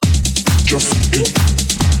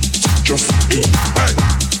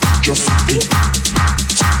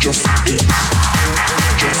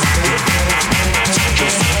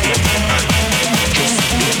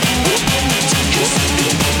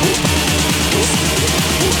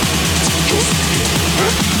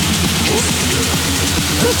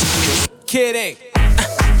Kidding.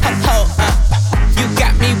 Hold up. You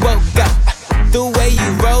got me woke up. The way you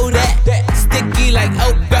roll that, sticky like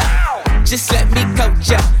okra. Just let me coach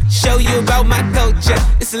ya, show you about my culture.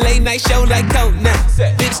 It's a late night show like Conan.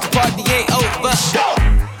 Bitch, the party ain't over.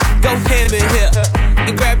 Go hand in here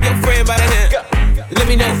and grab your friend by the hand. Let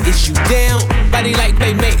me know if you down. Body like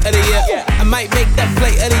playmate of the year. I might make that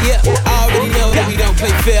play of the year. I already know that we don't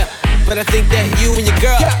play fair, but I think that you and your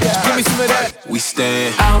girl, give me some of that. We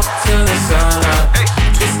stand out till the sun up,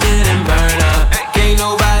 twisted and burn up. Can't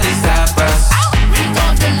nobody stop us. We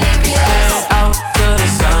gon' deliver ya. Stand out till the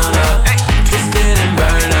sun up, twisted and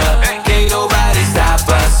burn up. Can't nobody stop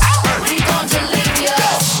us. We gon' deliver ya.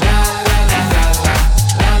 La la la la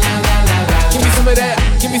la la la la la la. Give me some of that.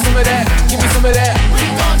 Give me some of that. Give me some of that. We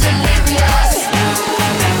gon' deliver ya. La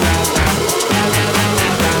la la la la la la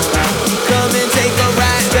la la. Come and take a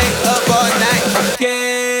ride, stay up all night.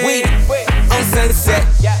 Okay. We on sunset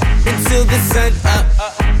until the sun up.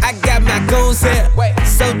 I got my goons here,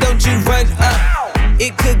 so don't you run up.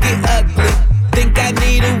 It could get ugly. Think I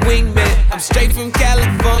need a wingman. I'm straight from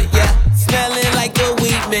California, smelling like a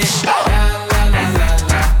weed man.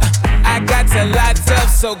 I got to lots up,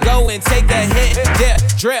 so go and take a hit. Dip,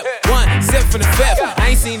 drip, one sip from the fifth. I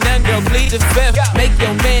ain't seen none, girl, bleed the fifth. Make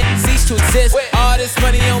your man cease to exist. All this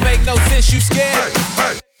money don't make no sense. You scared?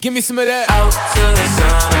 Give me some of that. Out till the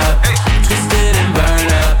sun up, twisted and burn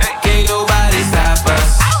up. Can't nobody stop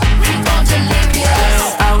us. We gon' deliver ya.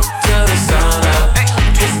 Out till the sun up,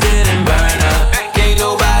 twisted and burn up. Can't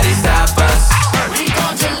nobody stop us. We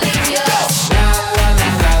gon' deliver ya. La la la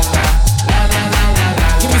la la la la la la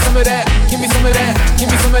la. Give me some of that. Give me some of that. Give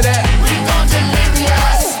me some of that. We gon' deliver ya.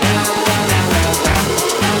 La la la la la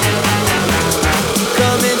la la la la.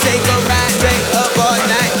 Come and take a ride, stay up all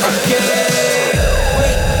night. Okay.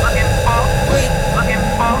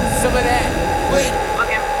 Some of that, wait,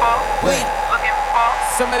 looking for, wait, looking for,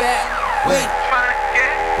 some of that, wait, trying to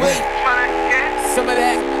get, some of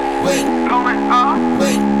that, wait, going off,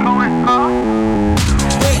 wait, going off,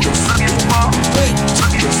 wait, looking for, wait,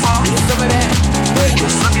 looking for, some of that, wait,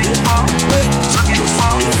 looking for, wait, looking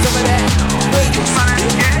for, some of that, wait,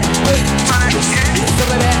 trying to get,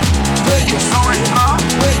 some of that, wait, going off,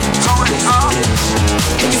 wait, going off.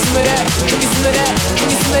 Give me some of that, give me some of that, give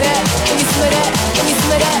me some of that, give me some of that, give me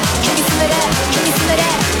some of that. Give me some of that, give me some of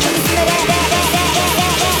that, give me some of that.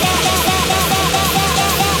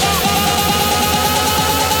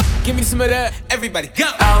 Give me some of that. Everybody go.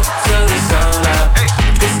 Out till the sun up,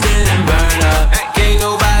 twisted and burn up. Can't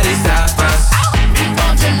nobody stop us. We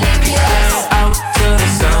gon' deliver ya. Out till the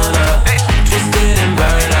sun up, twisted and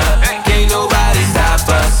burn up. Can't nobody stop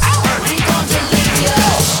us. We gon' deliver ya.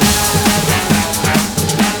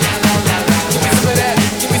 Give me some of that.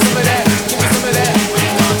 Give me some of that. Give me some of that. We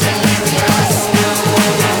gon' deliver ya.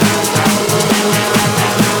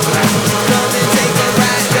 Come and take a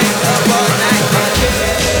ride, stay up all night.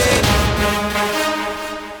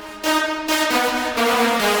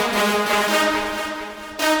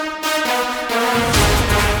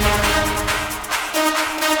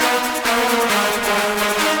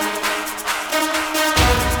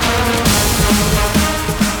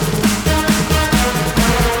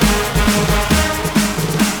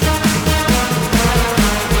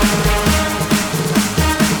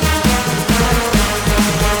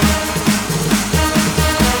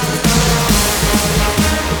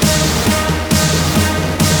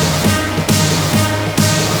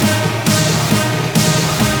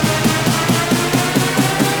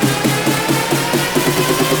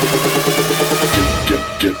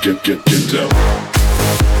 Get down.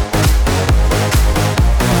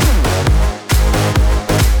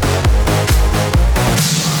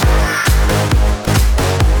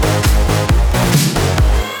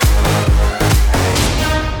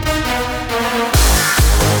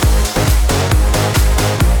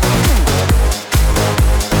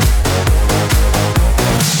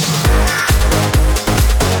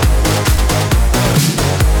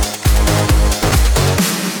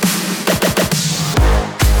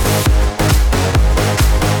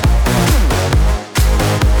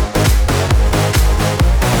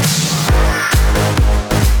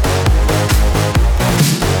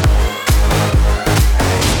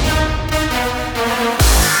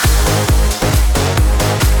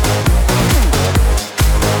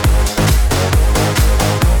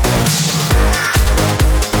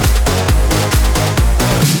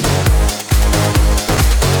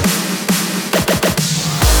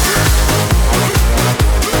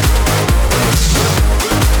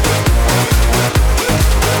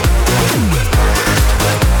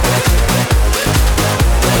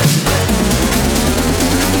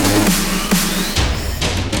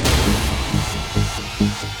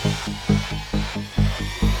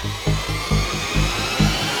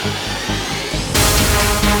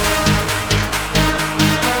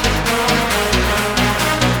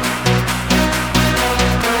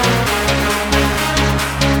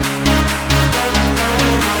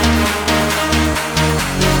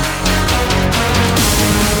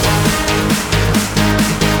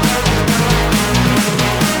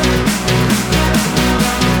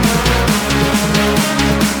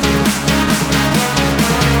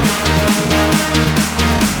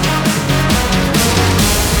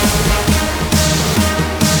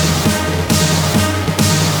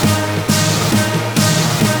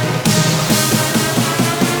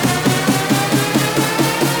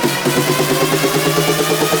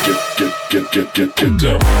 get down. Get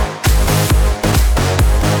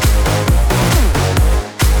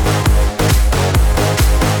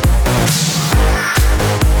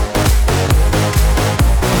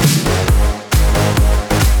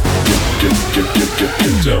Get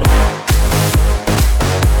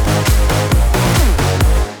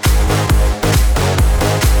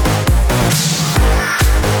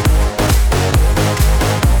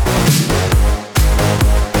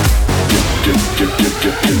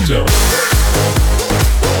down.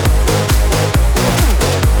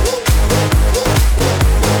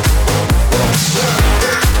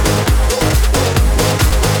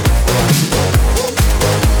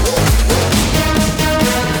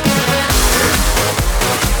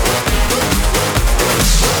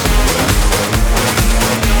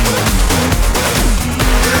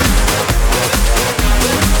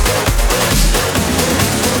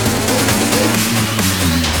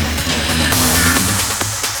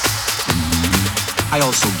 I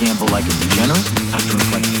also gamble like a degenerate. I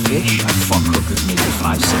drink like a fish. I fuck hookers maybe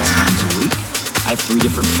 5-6 times a week. I have 3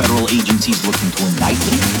 different federal agencies looking to indict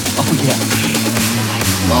me. Oh yeah. I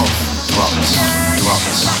love drugs.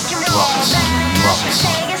 Drugs. Drugs. Drugs.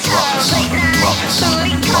 Drugs. Drugs.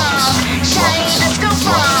 Drugs. Shiny disco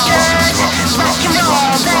balls.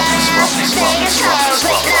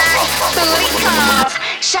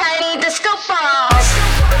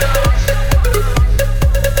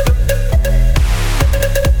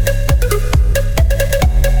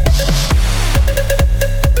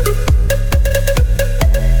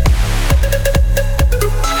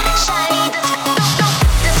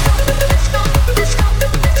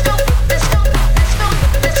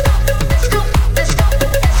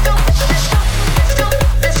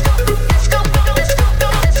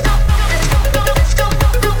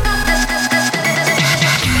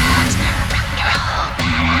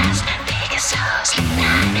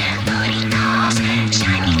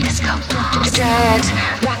 Drugs,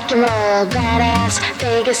 rock and roll, badass,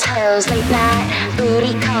 Vegas hoes, late night,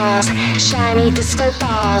 booty calls, shiny disco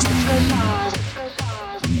balls.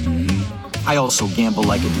 I also gamble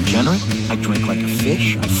like a degenerate. I drink like a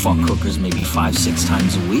fish. I fuck hookers maybe 5-6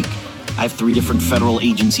 times a week. I have 3 different federal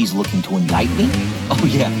agencies looking to indict me. Oh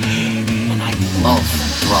yeah. And I love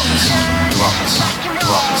drugs. Drugs.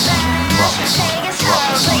 Drugs. Drugs. Drugs.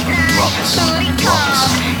 Drugs. Drugs.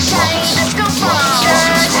 Shiny disco balls.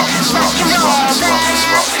 Rock and roll,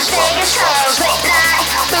 badass, Vegas hoes, late night,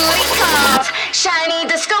 booty calls, shiny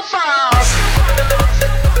disco balls.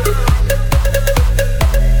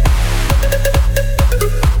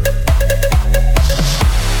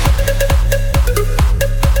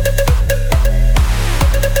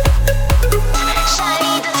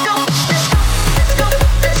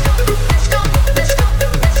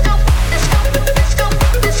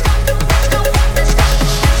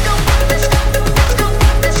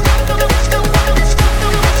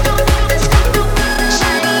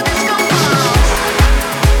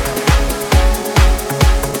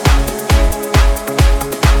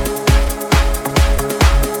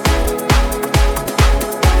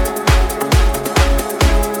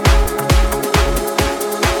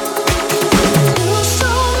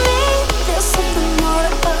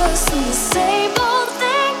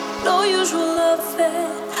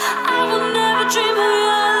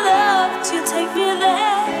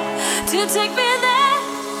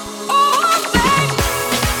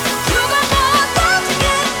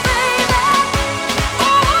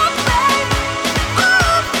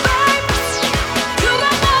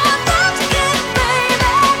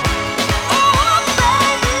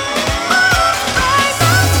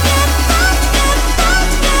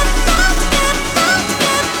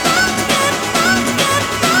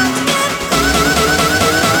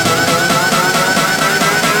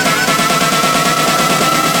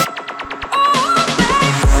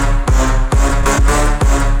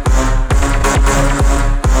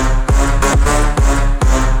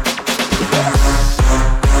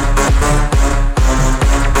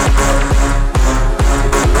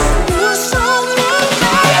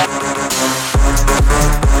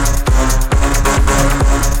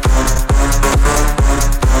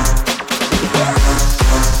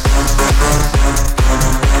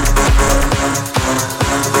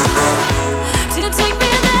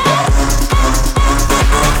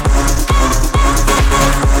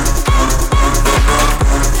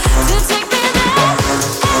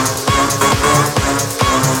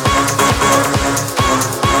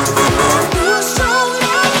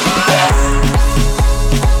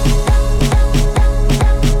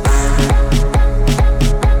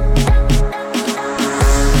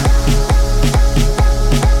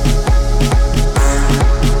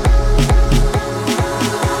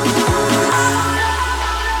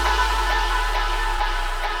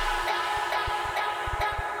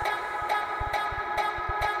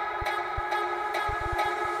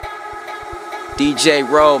 DJ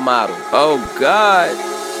role model. Oh God.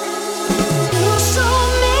 You show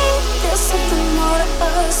me there's something more to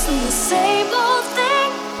us than the same old thing,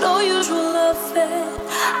 no usual affair.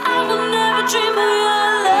 I will never dream of your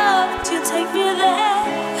love till you take me there,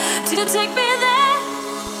 till you take me there.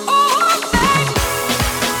 Oh, baby,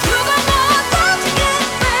 you got no doubt to get,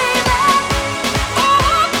 baby.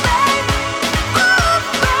 Oh, baby, oh,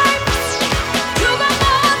 baby, you got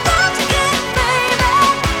no doubt to get, baby.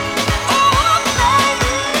 Oh, baby,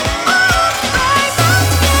 oh,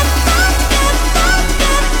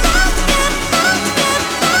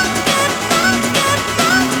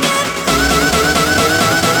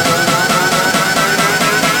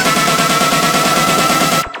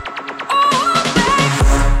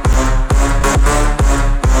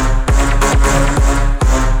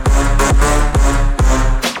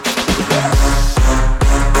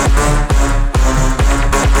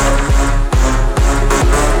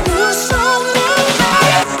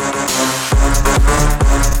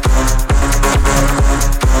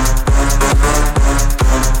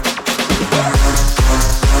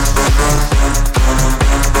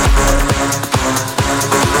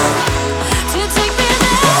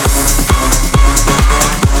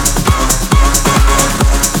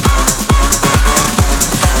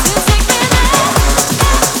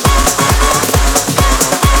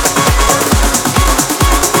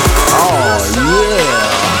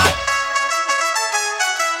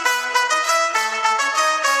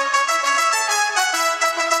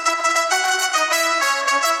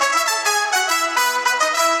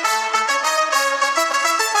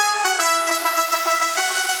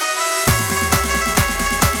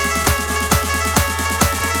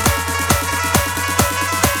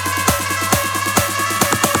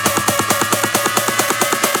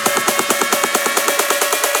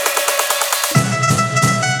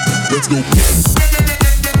 Let's go.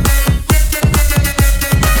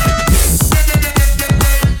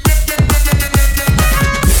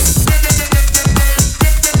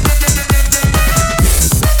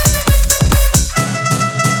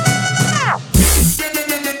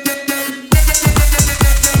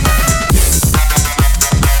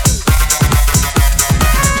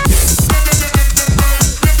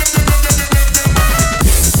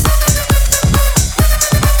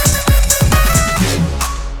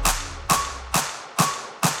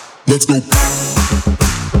 Let's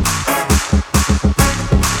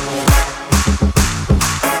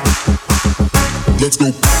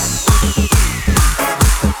go.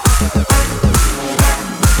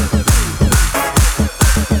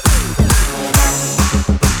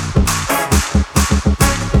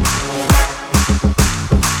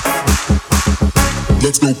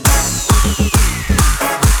 Let's go.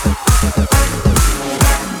 Let's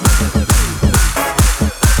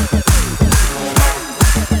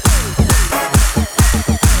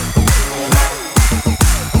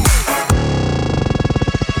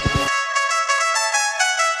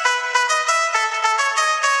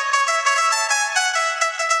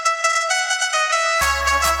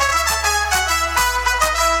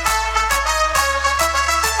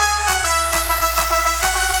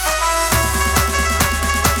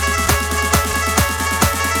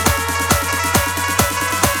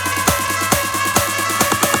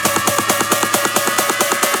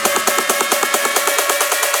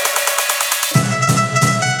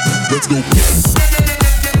go.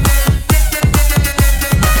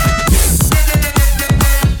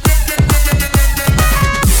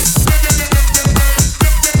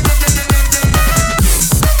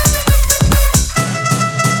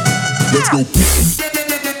 Let's go.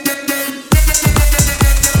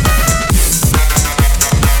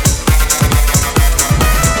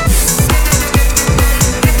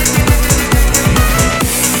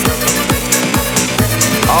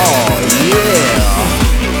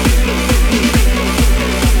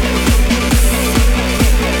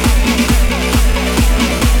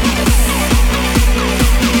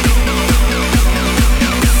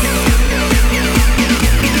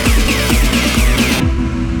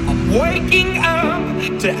 Waking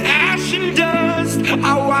up to ash and dust,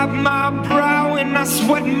 I wipe my brow and I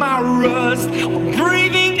sweat my rust. I'm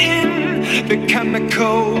breathing in the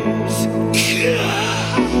chemicals.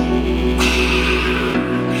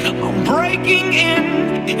 I'm breaking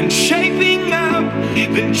in and shaping up,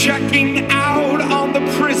 then checking out on the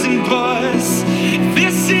prison bus.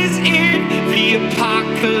 This is it, the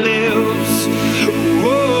apocalypse.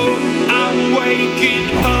 Whoa, I'm waking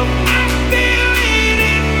up. I feel it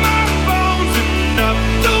in my bones, enough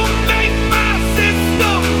to make my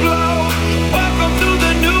system blow. Welcome to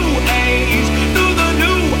the new age, to the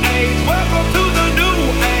new age. Welcome to the new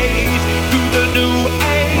age, to the new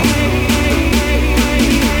age.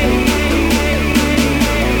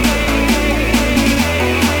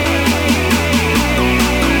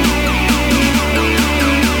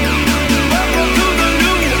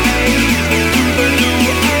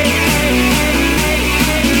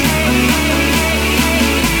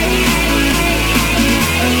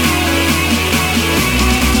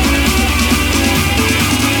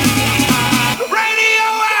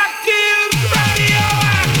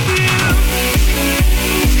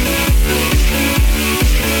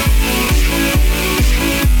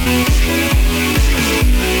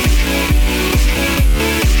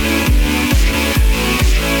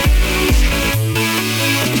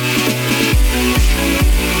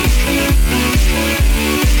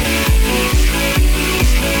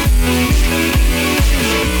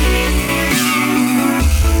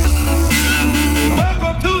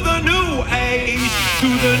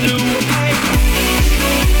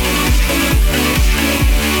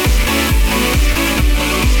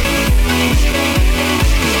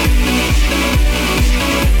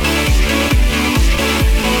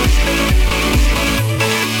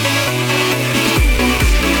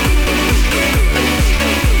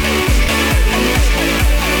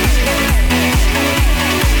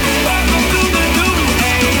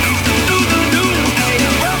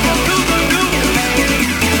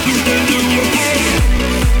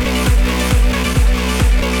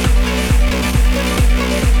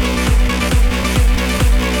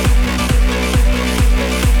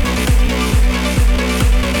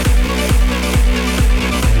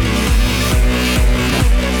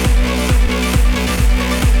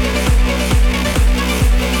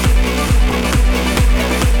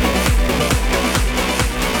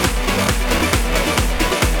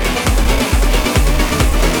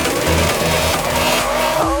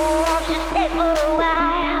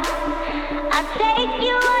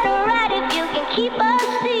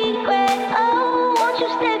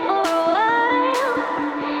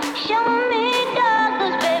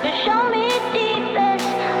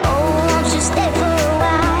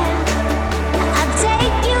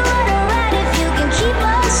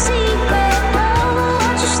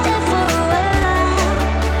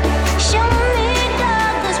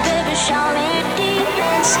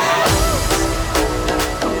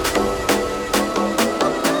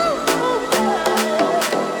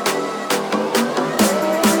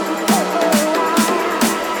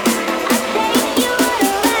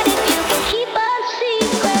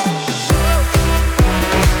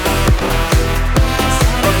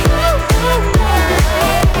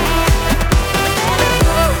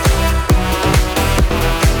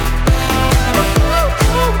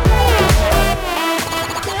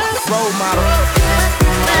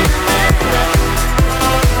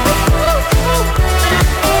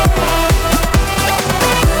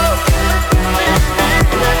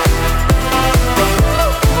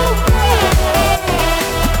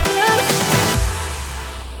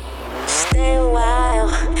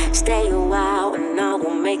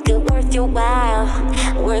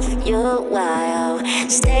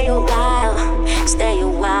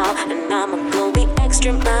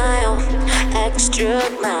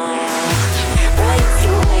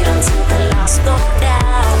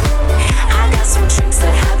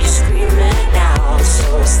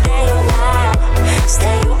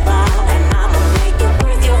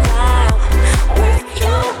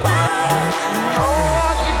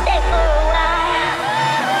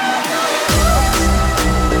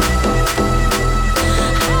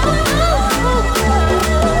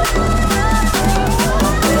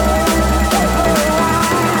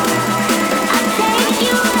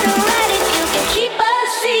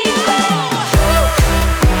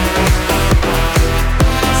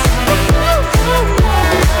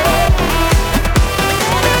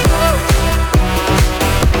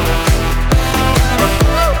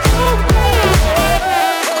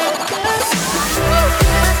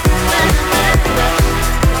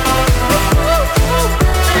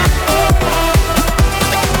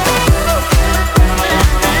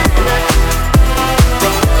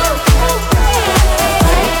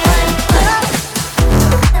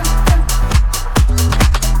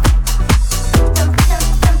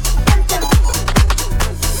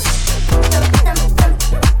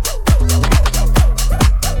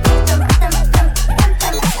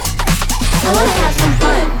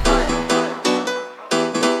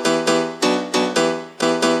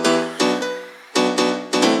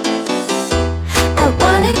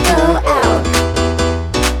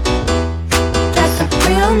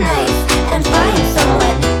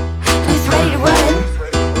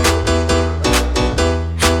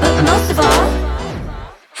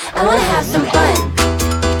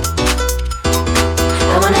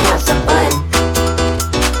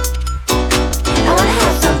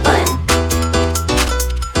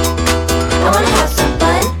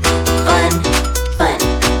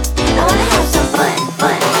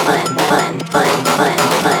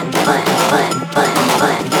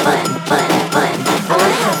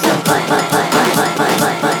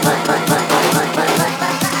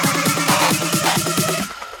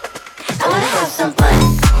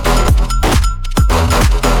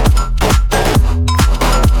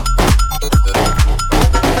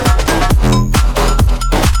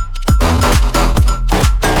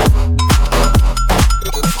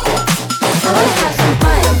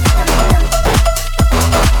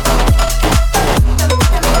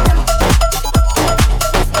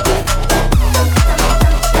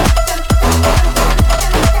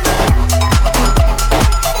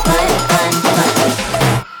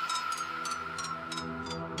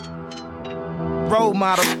 role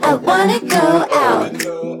model. I wanna go out,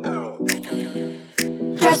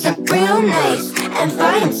 dress up real nice, and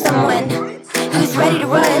find someone who's ready to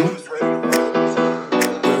run.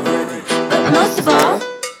 But most of all,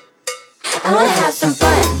 I wanna have some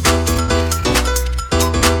fun.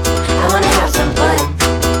 I wanna have some fun.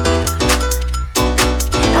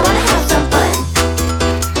 I wanna have some fun.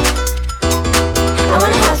 I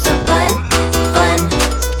wanna have some fun, fun,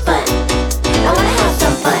 fun. I wanna have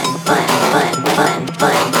some fun, fun, fun, fun,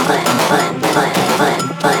 fun, fun, fun, fun, fun,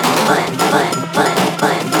 fun, fun, fun, fun,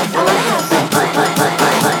 fun. I wanna have some fun, fun, fun, fun,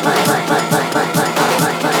 fun, fun, fun, fun, fun, fun,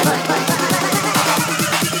 fun, fun, fun, fun.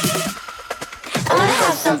 I wanna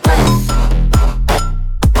have some fun.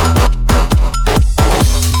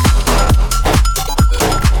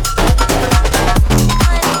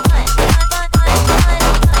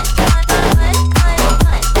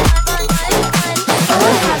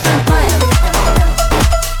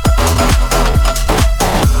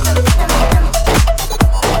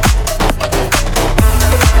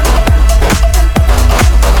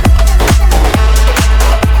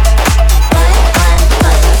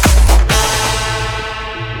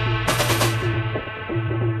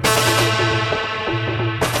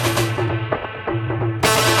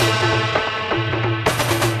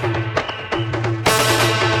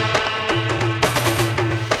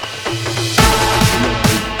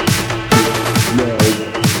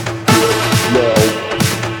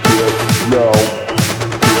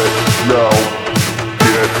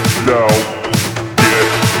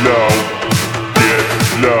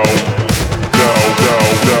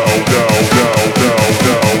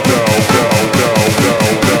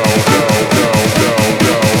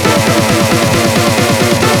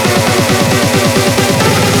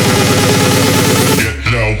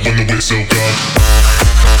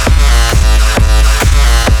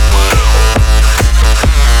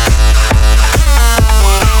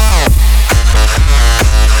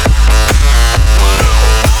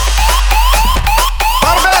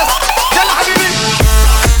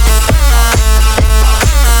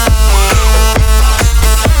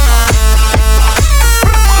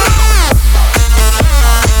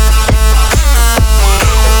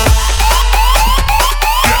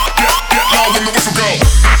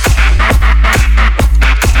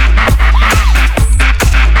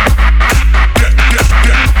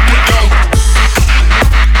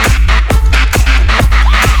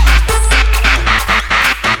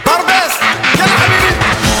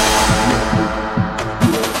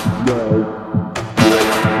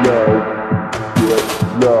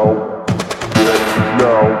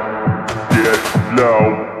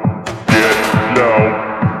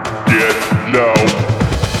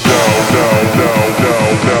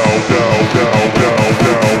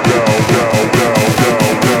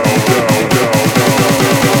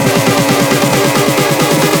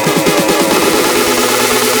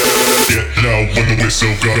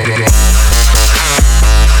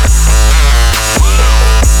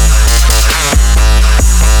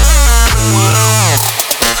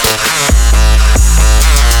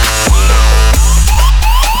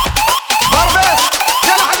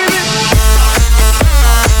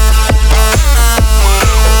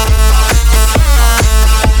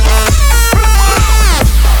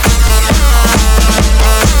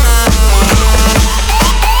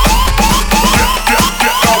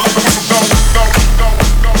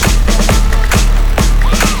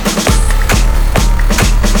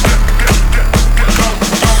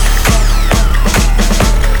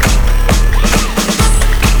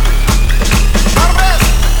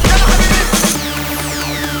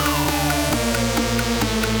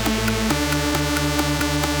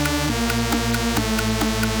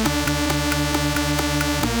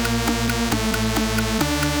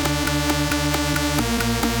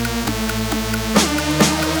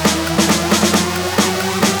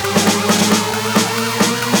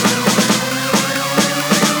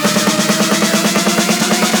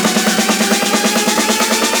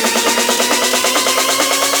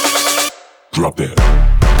 Drop that.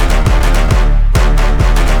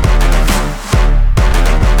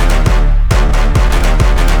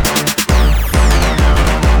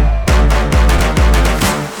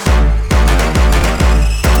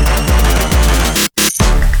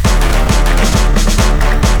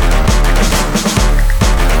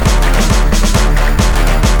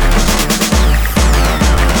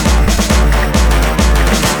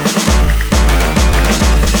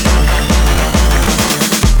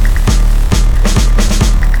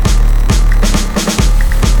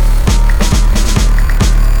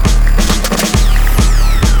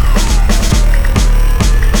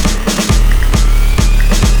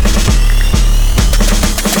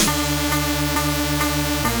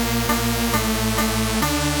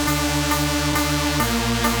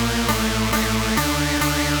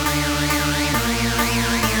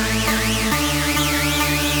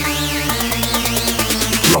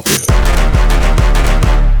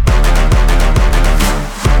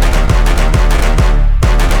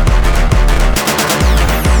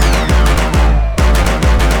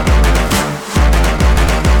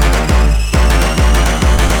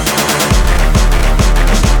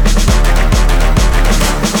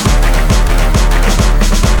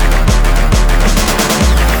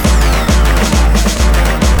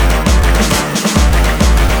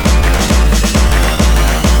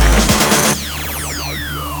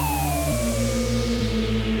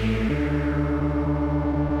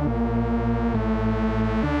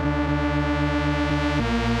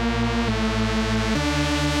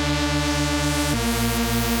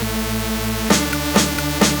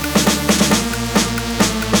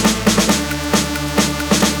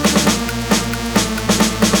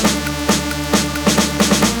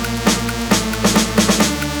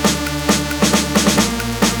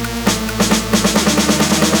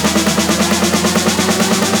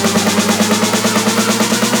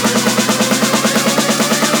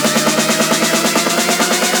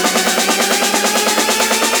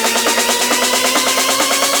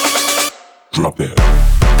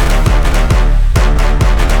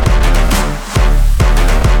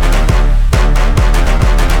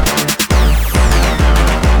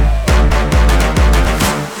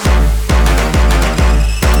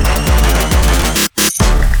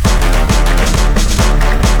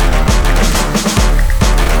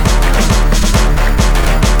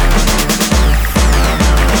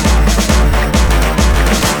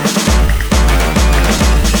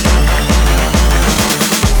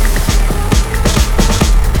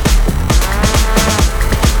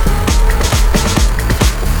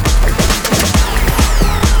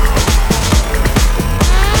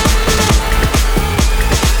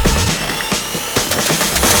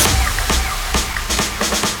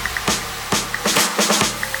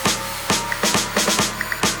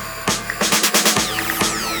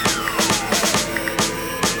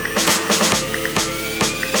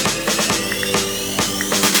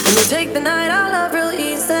 take the night out love real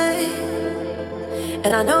easy.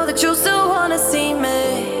 And I know that you still wanna see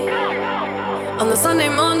me on the Sunday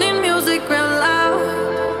morning music real loud.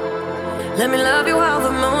 Let me love you while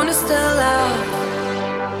the moon is still out.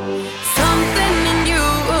 Something in you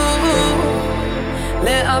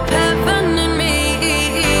lit up heaven in me.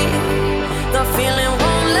 The feeling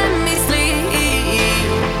won't let me sleep,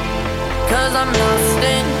 'cause I'm lost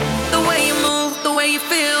in the way you move, the way you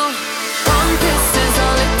feel. One kiss is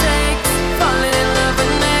all it takes, falling in love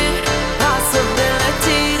with me.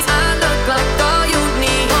 Possibilities, I look like all you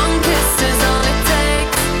need. One kiss is all it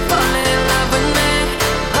takes, falling in love with me.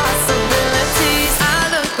 Possibilities, I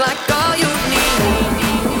look like all you need.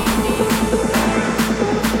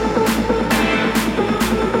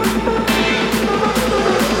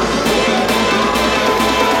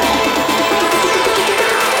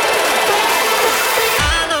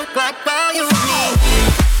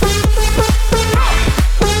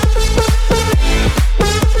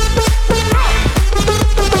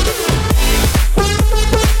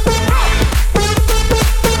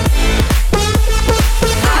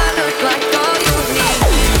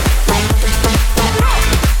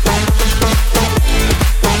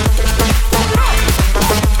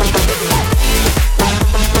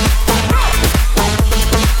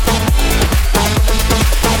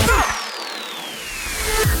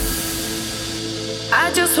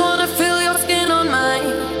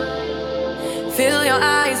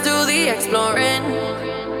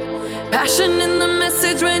 Passion in the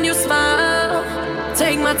message when you smile.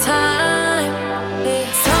 Take my time.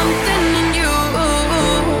 Something in you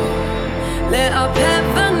lit up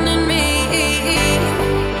heaven in me.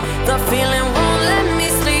 The feeling won't let me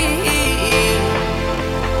sleep,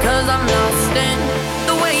 'cause I'm lost in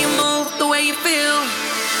the way you move, the way you feel.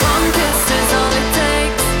 One kiss is all it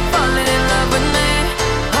takes, falling in love with me.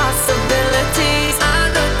 Possibilities, I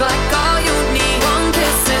look like all you need. One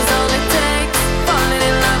kiss is all it takes, falling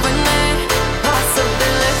in love with me.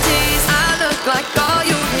 Possibilities, I look like all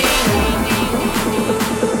you need.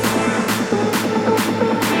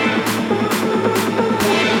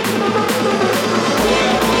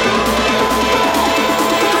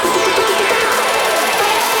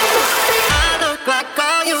 I look like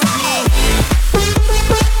all you need.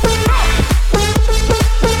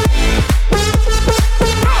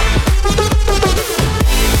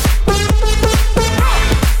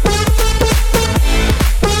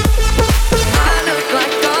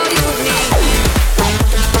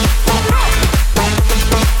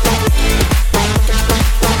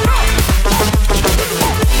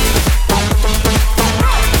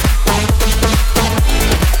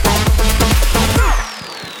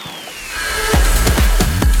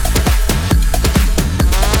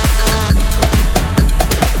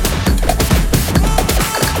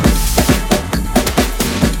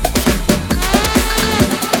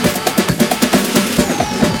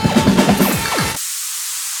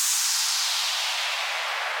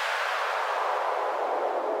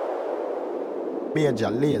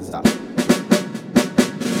 Major Laser.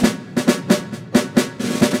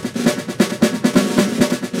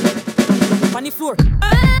 On the floor.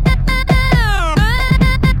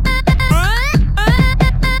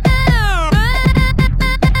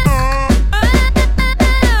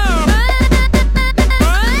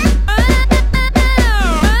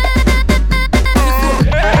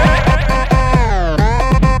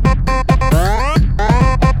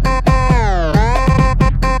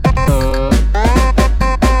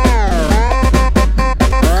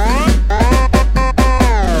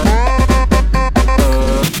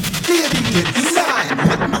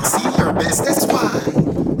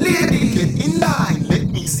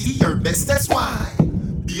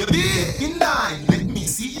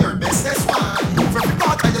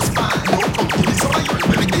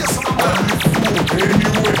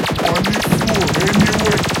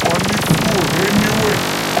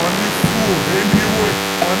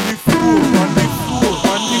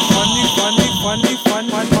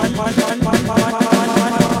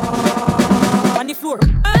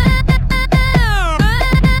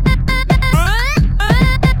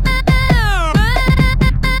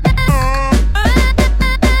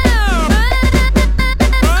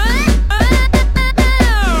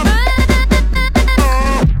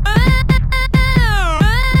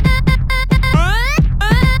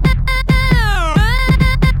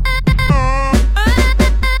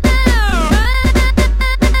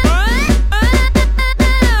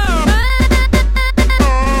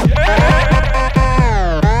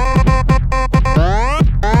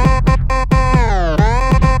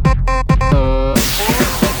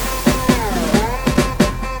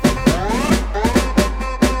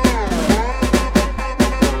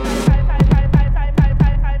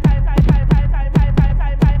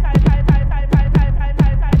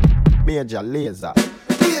 Major Laser.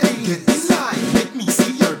 Lady, get in line, let me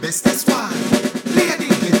see your best, that's why. Lady,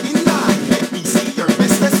 get in line, let me see your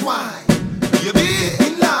best, that's why. Baby, get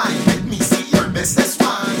in line, let me see your best, that's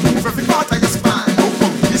why. Move every part of your spine. Oh,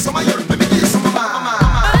 oh, give some of your, let me give some of mine.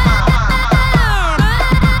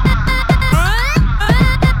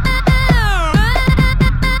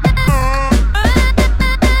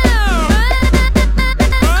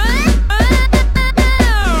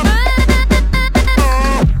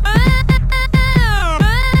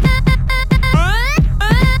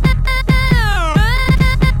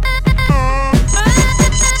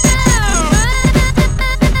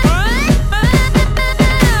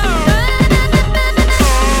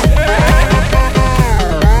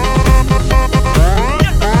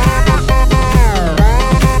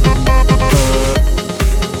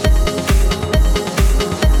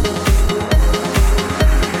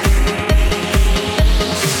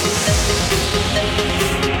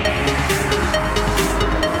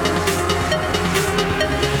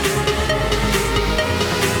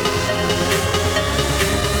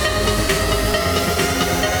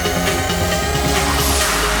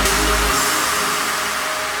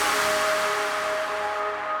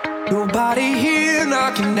 Nobody here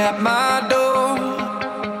knocking at my door.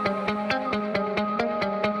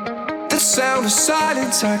 The sound of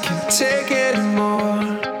silence, I can't take anymore.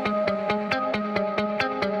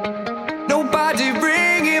 Nobody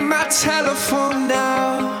ringing my telephone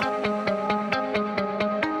now.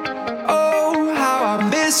 Oh, how I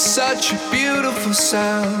miss such a beautiful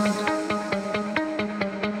sound.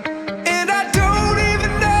 And I don't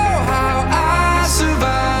even know how I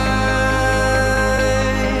survive.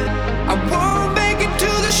 I won't make it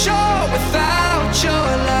to the shore without your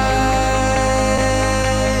light.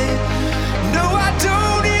 No, I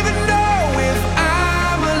don't even know if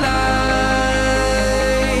I'm alive.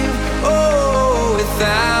 Oh,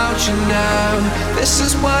 without you now, this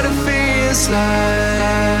is what it feels like.